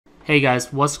Hey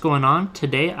guys, what's going on?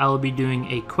 Today I will be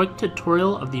doing a quick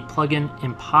tutorial of the plugin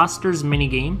Imposters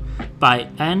Mini-game by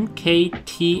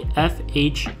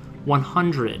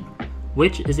NKTFH100,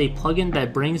 which is a plugin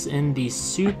that brings in the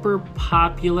super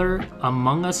popular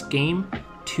Among Us game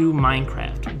to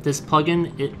Minecraft. This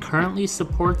plugin, it currently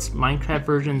supports Minecraft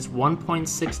versions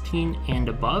 1.16 and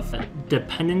above.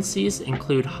 Dependencies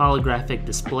include holographic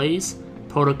displays,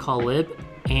 protocol lib,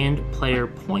 and player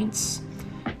points.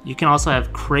 You can also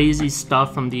have crazy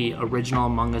stuff from the original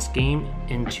Among Us game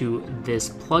into this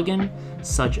plugin,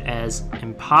 such as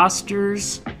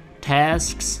imposters,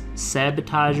 tasks,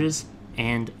 sabotages,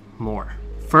 and more.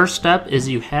 First step is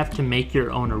you have to make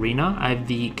your own arena. I have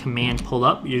the command pulled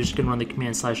up. You're just going to run the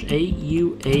command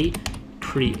 /AUA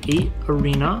create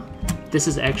arena. This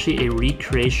is actually a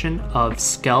recreation of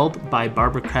Skeld by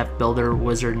Barbercraft builder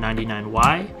wizard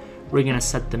 99Y. We're going to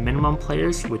set the minimum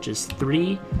players, which is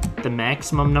 3. The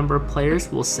maximum number of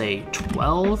players will say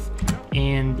 12.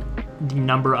 And the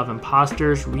number of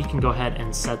imposters, we can go ahead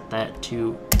and set that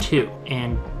to 2.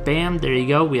 And bam, there you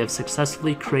go. We have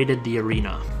successfully created the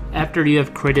arena. After you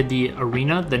have created the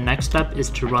arena, the next step is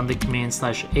to run the command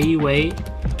 /AUA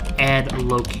add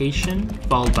location,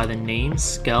 followed by the name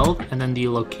Skeld, and then the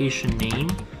location name.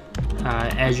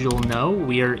 As you'll know,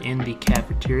 we are in the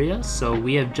cafeteria, so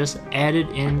we have just added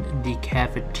in the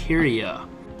cafeteria.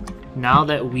 Now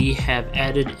that we have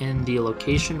added in the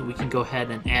location, we can go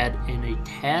ahead and add in a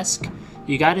task.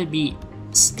 You got to be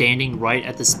standing right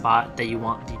at the spot that you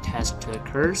want the task to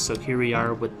occur. So here we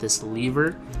are with this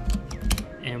lever,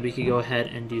 and we can go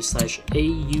ahead and do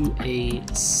 /AUA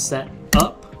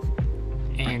setup,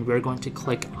 and we're going to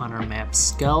click on our map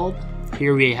Skeld.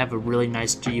 Here we have a really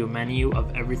nice geo menu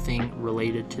of everything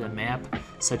related to the map,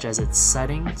 such as its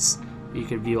settings. You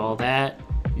could view all that.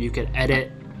 You could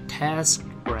edit tasks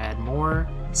or add more,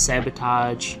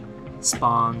 sabotage,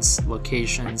 spawns,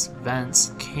 locations,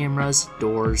 vents, cameras,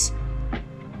 doors,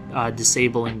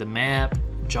 disabling the map,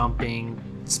 jumping,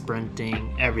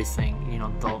 sprinting, everything. You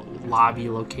know, the lobby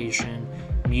location,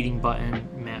 meeting button,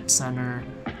 map center,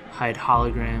 hide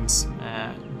holograms.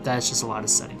 That's just a lot of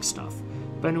setting stuff.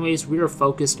 But anyways, we are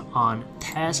focused on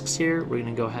tasks here. We're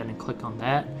gonna go ahead and click on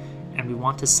that, and we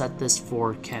want to set this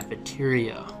for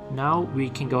cafeteria. Now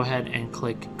we can go ahead and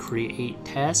click create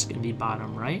task in the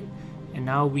bottom right, and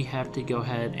now we have to go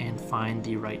ahead and find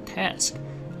the right task.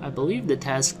 I believe the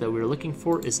task that we're looking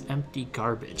for is empty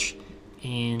garbage,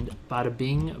 and bada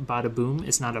bing, bada boom,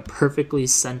 it's not a perfectly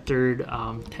centered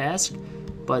task,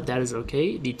 but that is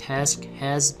okay. The task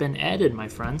has been added, my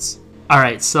friends.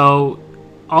 Alright, so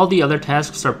all the other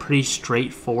tasks are pretty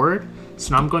straightforward,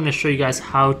 so now I'm going to show you guys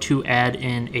how to add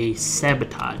in a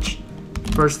sabotage.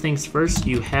 First things first,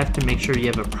 you have to make sure you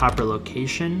have a proper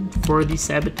location for the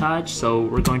sabotage, so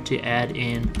we're going to add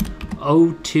in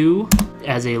O2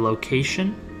 as a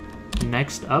location.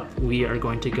 Next up, we are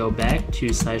going to go back to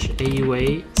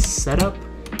 /AUA setup,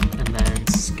 and then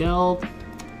Skeld,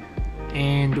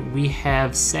 and we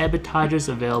have sabotages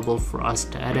available for us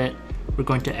to edit. We're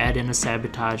going to add in a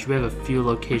sabotage. We have a few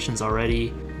locations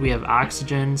already. We have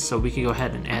oxygen, so we could go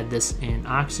ahead and add this in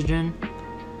oxygen,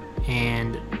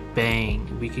 and bang,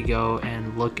 we could go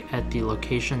and look at the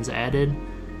locations added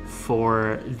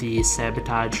for the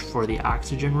sabotage for the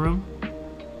oxygen room,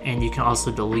 and you can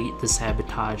also delete the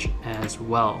sabotage as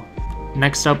well.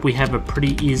 Next up, we have a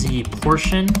pretty easy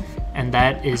portion, and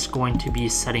that is going to be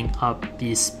setting up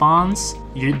the spawns.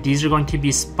 These are going to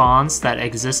be spawns that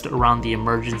exist around the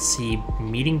emergency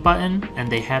meeting button, and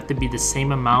they have to be the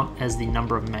same amount as the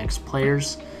number of max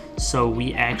players. So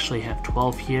we actually have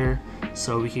 12 here,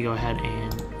 so we can go ahead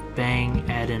and bang,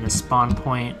 add in a spawn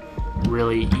point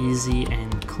really easy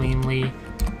and cleanly.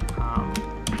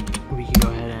 We can go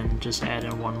ahead and just add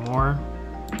in one more,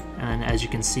 and as you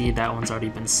can see, that one's already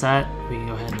been set. We can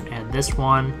go ahead and add this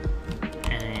one,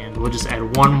 and we'll just add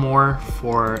one more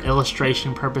for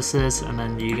illustration purposes, and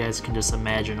then you guys can just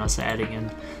imagine us adding in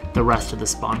the rest of the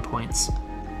spawn points.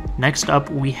 Next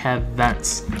up, we have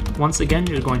vents. Once again,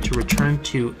 you're going to return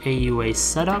to AUA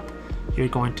setup. You're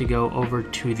going to go over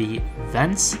to the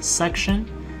vents section.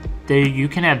 There you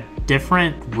can have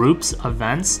different groups of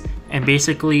vents, and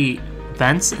basically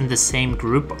vents in the same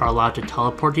group are allowed to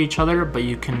teleport to each other, but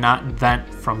you cannot vent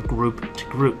from group to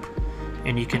group.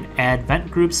 And you can add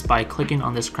vent groups by clicking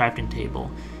on this crafting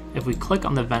table. If we click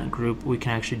on the vent group, we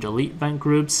can actually delete vent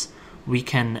groups. We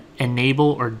can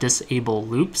enable or disable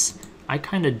loops. I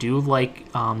kind of do like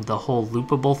the whole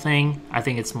loopable thing. I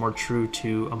think it's more true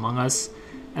to Among Us.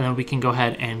 And then we can go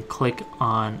ahead and click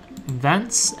on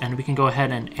vents, and we can go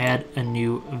ahead and add a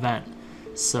new vent.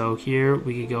 So here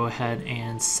we could go ahead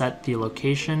and set the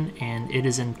location, and it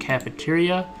is in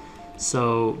cafeteria.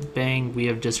 So bang, we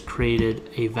have just created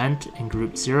a vent in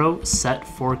group 0 set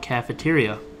for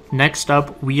cafeteria. Next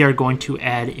up, we are going to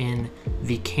add in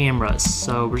the cameras.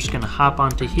 So we're just gonna hop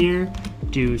onto here,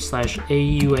 do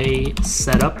 /AUA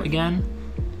setup again,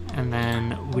 and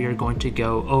then we are going to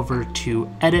go over to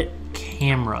edit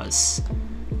cameras.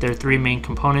 There are 3 main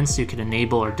components. You could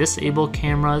enable or disable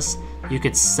cameras. You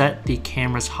could set the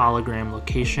camera's hologram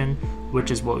location,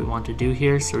 which is what we want to do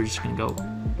here. So we're just gonna go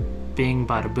bing,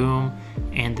 bada boom,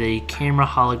 and the camera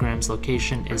hologram's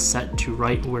location is set to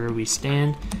right where we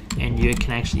stand, and you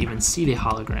can actually even see the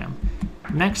hologram.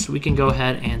 Next, we can go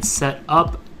ahead and set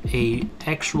up a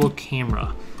actual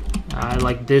camera. I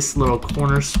like this little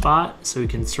corner spot so we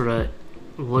can sort of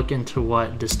look into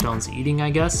what Distone's eating, I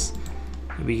guess.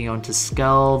 We can go into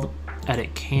Skeld,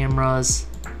 edit cameras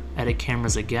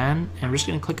again, and we're just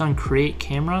gonna click on create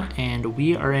camera, and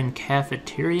we are in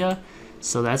cafeteria,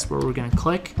 so that's where we're gonna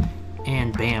click,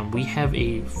 and bam, we have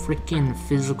a freaking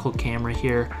physical camera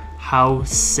here. How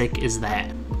sick is that?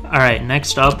 All right,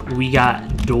 next up we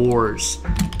got doors.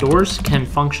 Doors can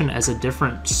function as a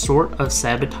different sort of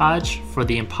sabotage for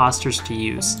the imposters to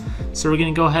use. So we're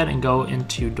gonna go ahead and go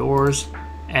into doors,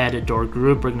 add a door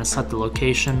group. We're gonna set the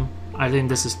location. I think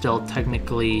this is still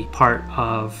technically part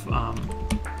of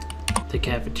the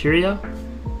cafeteria,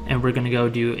 and we're gonna go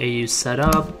do AU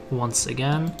setup once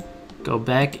again, go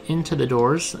back into the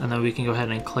doors, and then we can go ahead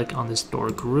and click on this door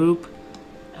group,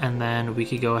 and then we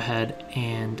could go ahead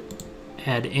and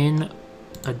add in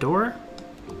a door.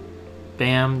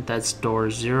 Bam, that's door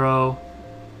 0,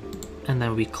 and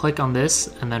then we click on this,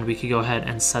 and then we could go ahead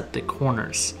and set the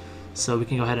corners. So we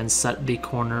can go ahead and set the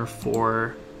corner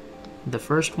for the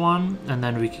first one, and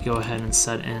then we could go ahead and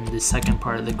set in the second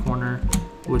part of the corner,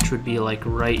 which would be like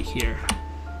right here.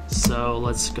 So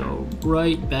let's go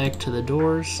right back to the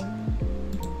doors.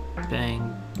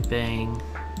 Bang, bang,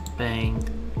 bang,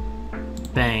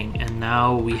 bang, and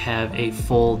now we have a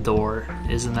full door.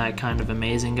 Isn't that kind of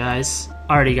amazing, guys?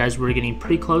 Alrighty guys, we're getting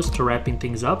pretty close to wrapping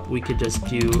things up. We could just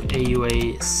do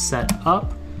AUA set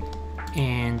up,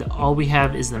 and all we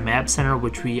have is the map center,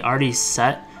 which we already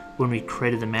set when we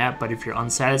created the map, but if you're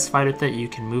unsatisfied with it, you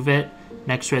can move it.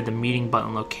 Next we have the meeting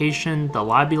button location, the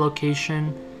lobby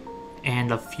location,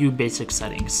 and a few basic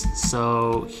settings.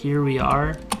 So here we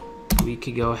are. We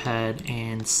could go ahead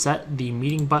and set the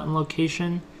meeting button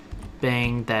location.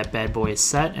 Bang, that bad boy is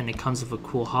set, and it comes with a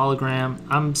cool hologram.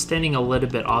 I'm standing a little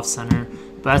bit off center,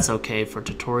 but that's okay for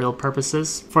tutorial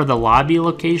purposes. For the lobby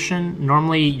location,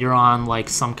 normally you're on like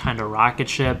some kind of rocket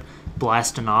ship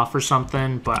blasting off or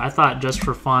something, but I thought just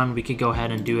for fun we could go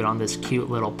ahead and do it on this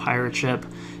cute little pirate ship,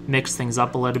 mix things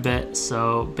up a little bit.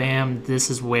 So bam,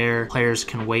 this is where players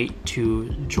can wait to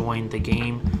join the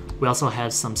game. We also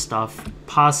have some stuff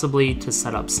possibly to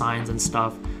set up signs and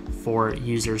stuff for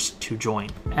users to join.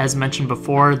 As mentioned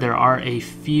before, there are a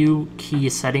few key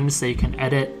settings that you can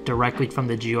edit directly from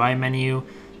the GUI menu.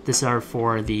 These are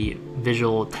for the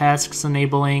visual tasks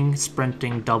enabling,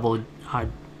 sprinting, double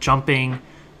jumping,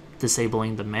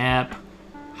 disabling the map,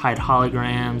 hide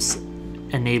holograms,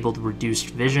 enabled reduced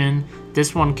vision.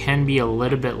 This one can be a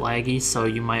little bit laggy, so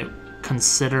you might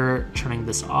consider turning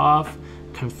this off.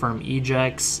 Confirm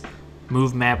ejects,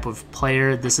 move map with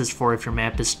player. This is for if your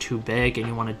map is too big and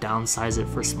you want to downsize it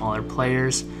for smaller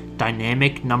players.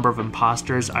 Dynamic number of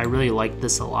imposters. I really like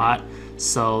this a lot.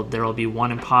 So there will be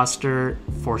 1 imposter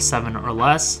for 7 or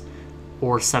less,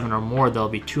 or 7 or more, there'll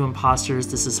be 2 imposters.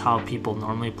 This is how people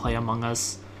normally play Among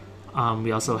Us.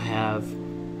 We also have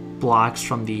blocks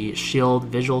from the shield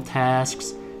visual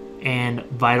tasks and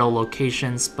vital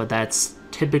locations, but that's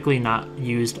typically not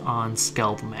used on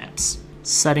Skeld maps.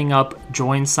 Setting up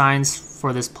join signs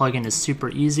for this plugin is super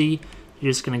easy.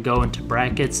 You're just going to go into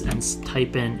brackets and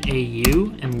type in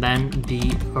AU and then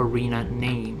the arena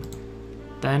name.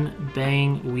 Then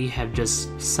bang, we have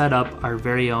just set up our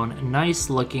very own nice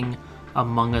looking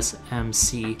Among Us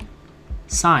MC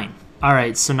sign.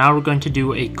 Alright, so now we're going to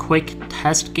do a quick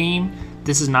test game.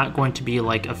 This is not going to be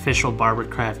like official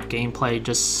Barbercraft gameplay,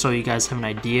 just so you guys have an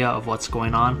idea of what's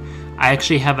going on. I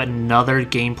actually have another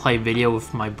gameplay video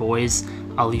with my boys.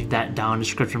 I'll leave that down in the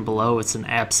description below. It's an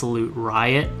absolute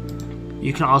riot.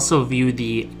 You can also view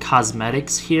the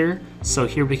cosmetics here. So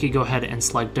here we could go ahead and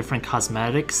select different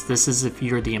cosmetics. This is if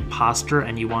you're the imposter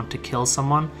and you want to kill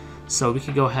someone. So we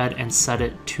could go ahead and set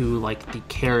it to like the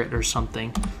carrot or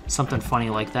something funny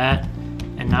like that.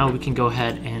 And now we can go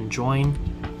ahead and join.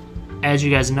 As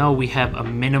you guys know, we have a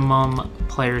minimum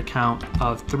player count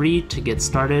of 3 to get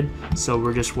started. So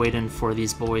we're just waiting for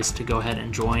these boys to go ahead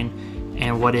and join.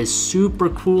 And what is super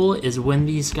cool is when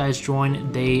these guys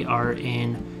join, they are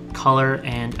in color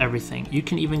and everything. You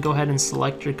can even go ahead and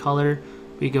select your color.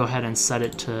 We go ahead and set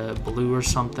it to blue or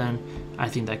something. I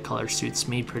think that color suits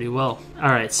me pretty well. All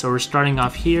right, so we're starting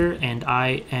off here, and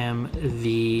I am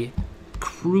the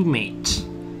crewmate.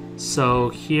 So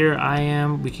here I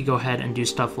am. We could go ahead and do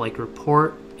stuff like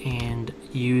report and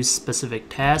use specific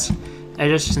tasks.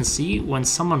 As you can see, when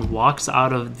someone walks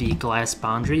out of the glass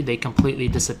boundary, they completely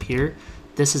disappear.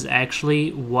 This is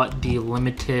actually what the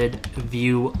limited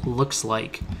view looks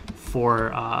like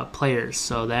for players,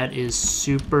 so that is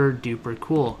super duper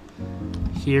cool.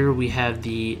 Here we have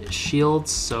the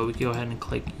shields, so we can go ahead and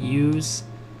click use,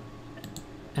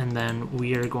 and then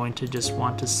we are going to just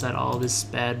want to set all this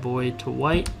bad boy to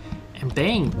white, and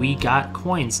bang, we got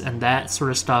coins, and that sort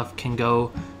of stuff can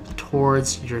go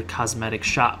towards your cosmetic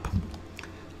shop.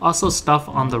 Also, stuff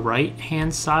on the right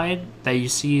hand side that you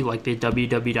see, like the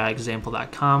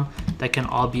www.example.com, that can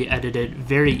all be edited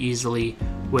very easily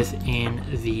within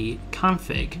the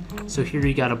config. So here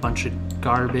you got a bunch of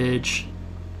garbage.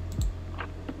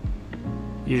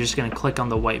 You're just gonna click on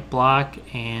the white block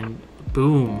and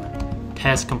boom,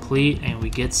 task complete, and we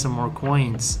get some more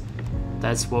coins.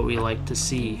 That's what we like to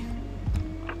see.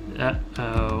 I'm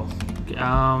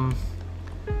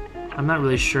not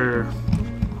really sure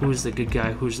who's the good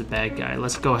guy, who's the bad guy.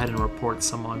 Let's go ahead and report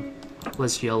someone.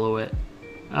 Let's yellow it.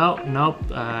 Oh, nope,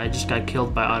 I just got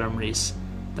killed by Autumn Reese.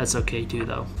 That's okay too,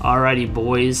 though. Alrighty,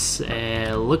 boys.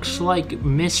 Looks like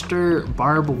Mr.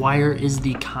 Barbed Wire is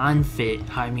the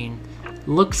confit. I mean,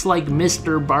 looks like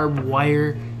Mr. Barbed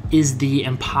Wire is the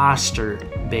imposter,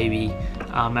 baby.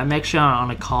 I'm actually on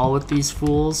a call with these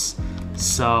fools,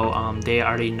 so they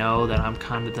already know that I'm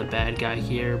kind of the bad guy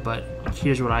here, but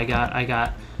here's what I got. I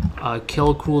got a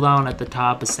kill cooldown at the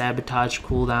top, a sabotage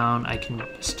cooldown. I can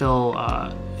still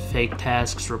fake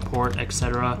tasks, report,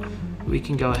 etc. We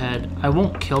can go ahead. I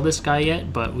won't kill this guy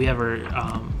yet, but we have our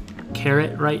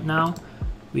carrot right now.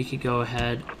 We could go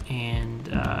ahead and,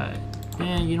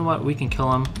 yeah, you know what? We can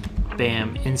kill him.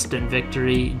 Bam, instant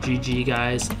victory, GG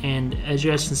guys. And as you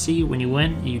guys can see, when you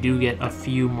win, you do get a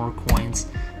few more coins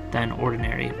than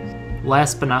ordinary.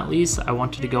 Last but not least, I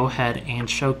wanted to go ahead and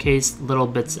showcase little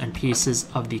bits and pieces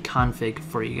of the config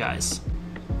for you guys.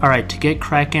 Alright, to get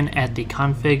cracking at the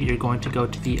config, you're going to go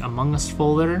to the Among Us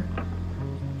folder,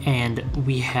 and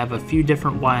we have a few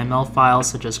different YML files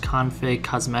such as config,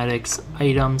 cosmetics,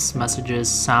 items, messages,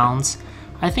 sounds.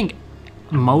 I think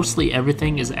mostly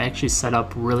everything is actually set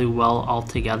up really well all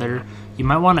together. You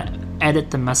might want to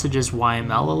edit the messages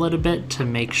YML a little bit to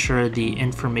make sure the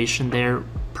information there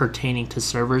pertaining to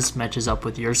servers matches up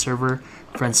with your server,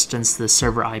 for instance the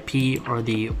server IP or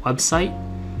the website.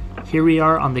 Here we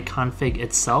are on the config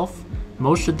itself.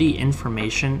 Most of the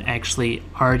information actually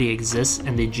already exists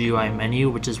in the GUI menu,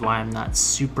 which is why I'm not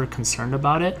super concerned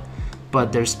about it.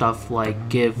 But there's stuff like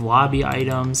give lobby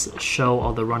items, show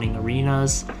all the running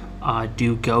arenas,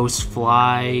 do ghost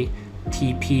fly,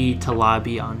 TP to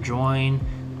lobby on join,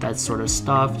 that sort of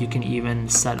stuff. You can even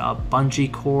set up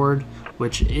bungee cord,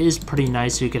 which is pretty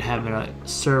nice. You could have a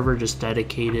server just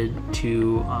dedicated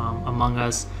to Among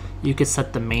Us. You could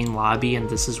set the main lobby, and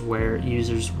this is where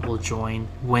users will join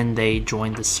when they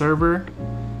join the server.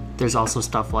 There's also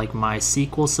stuff like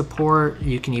MySQL support.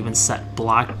 You can even set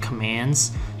block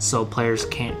commands so players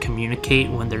can't communicate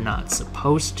when they're not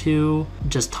supposed to.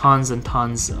 Just tons and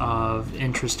tons of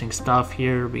interesting stuff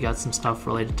here. We got some stuff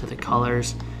related to the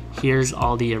colors. Here's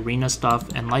all the arena stuff,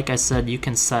 and like I said, you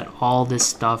can set all this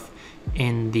stuff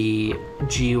in the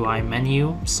GUI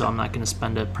menu, so I'm not going to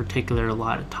spend a particular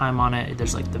lot of time on it.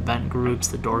 There's like the vent groups,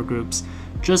 the door groups.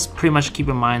 Just pretty much keep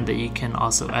in mind that you can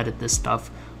also edit this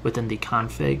stuff within the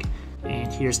config.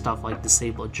 And here's stuff like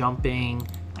disable jumping.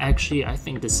 Actually, I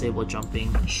think disable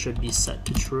jumping should be set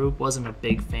to true. Wasn't a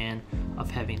big fan of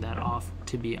having that off,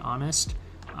 to be honest.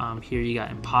 Here you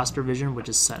got imposter vision, which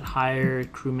is set higher,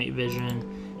 crewmate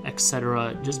vision,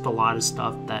 etc. Just a lot of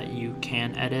stuff that you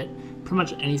can edit. Pretty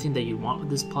much anything that you want with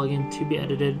this plugin to be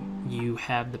edited, you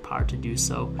have the power to do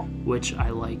so, which I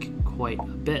like quite a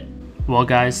bit. Well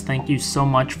guys, thank you so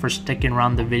much for sticking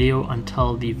around the video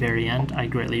until the very end. I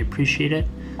greatly appreciate it.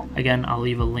 Again, I'll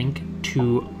leave a link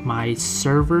to my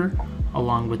server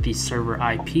along with the server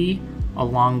IP,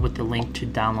 along with the link to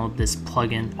download this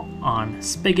plugin on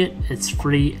Spigot. It's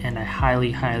free and I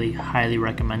highly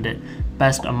recommend it.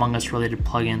 Best Among Us related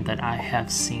plugin that I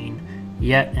have seen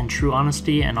yet, in true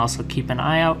honesty. And also keep an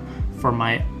eye out for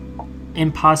my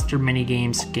Imposter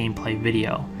Mini-games gameplay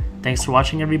video. Thanks for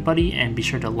watching everybody, and be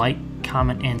sure to like,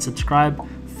 comment, and subscribe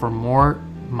for more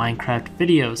Minecraft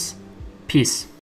videos. Peace.